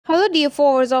Hello dear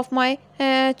followers of my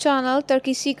channel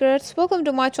Turkish Secrets. Welcome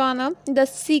to my channel. The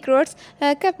secrets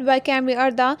kept by Cemre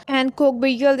Arda and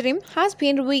Gökberk yıldırım has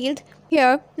been revealed.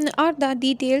 Here are the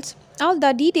details. All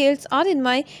the details are in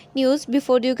my news.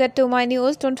 Before you get to my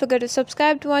news, don't forget to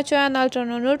subscribe to my channel,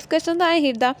 turn on notifications and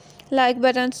hit the like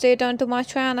button. Stay tuned to my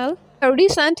channel. A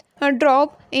recent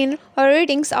drop in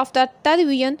ratings of the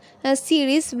television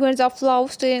series Winds of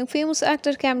Love starring famous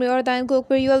actor Cemre Arda and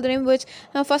Gökberk yıldırım, which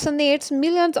fascinates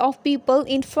millions of people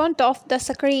in front of the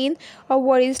screen,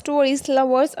 worries stories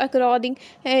lovers according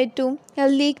to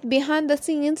leaked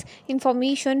behind-the-scenes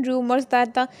information. Rumors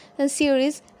that the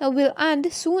series will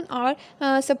end soon are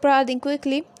spreading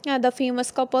quickly. The famous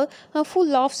couple,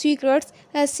 full of secrets,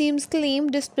 seems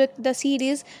claim despite the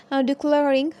series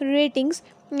declaring ratings,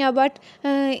 but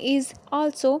is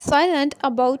also silent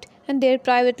about their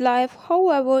private life.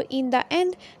 However, in the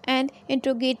end, an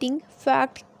intriguing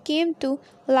fact came to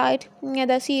light.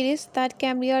 The series that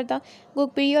Cemre Arda,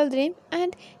 Gökberk yıldırım,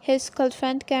 and his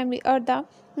girlfriend Cemre Arda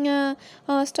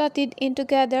started in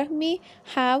together may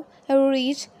have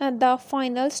reached the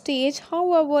final stage.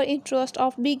 However, interest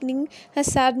of beginning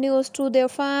sad news to their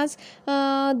fans.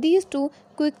 These two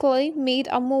quickly made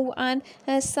a move and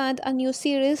signed a new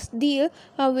series deal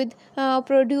with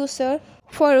producer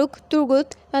Faruk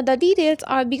Turgut. The details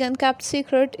are being kept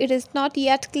secret. It is not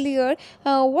yet clear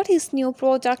what his new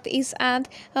project is and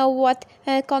what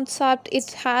concept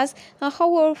it has.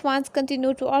 However, fans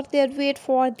continue to out there wait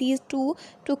for these two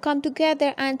to come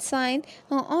together and sign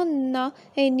on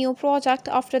a new project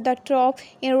after the drop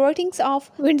in ratings of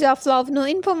Winds of Love. No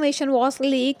information was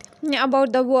leaked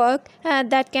about the work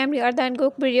that Cemre Arda and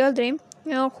Gökberk yıldırım,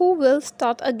 who will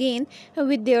start again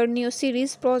with their new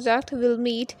series project, will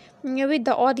meet with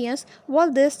the audience.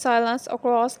 While this silence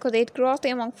across great growth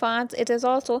among fans, it is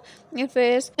also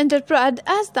interpreted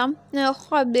as the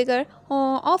harbinger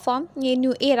of a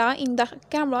new era in the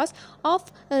cameras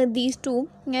of these two.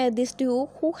 This duo,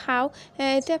 who have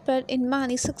appeared in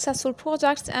many successful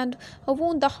projects and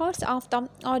won the hearts of the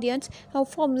audience,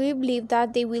 firmly believe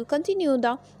that they will continue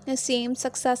the same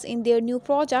success in their new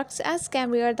projects as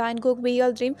Cemre Arda and Gökberk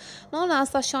yıldırım, known as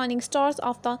the shining stars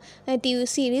of the TV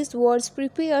series, words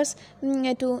prepares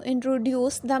to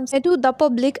introduce them to the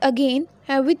public again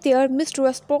with their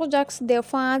mysterious projects. Their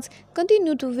fans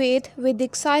continue to wait with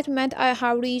excitement. I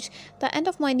have reached the end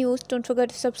of my news. Don't forget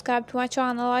to subscribe to my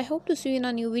channel. I hope to see you in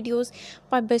our new videos.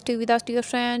 Bye bye, stay with us, dear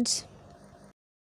friends.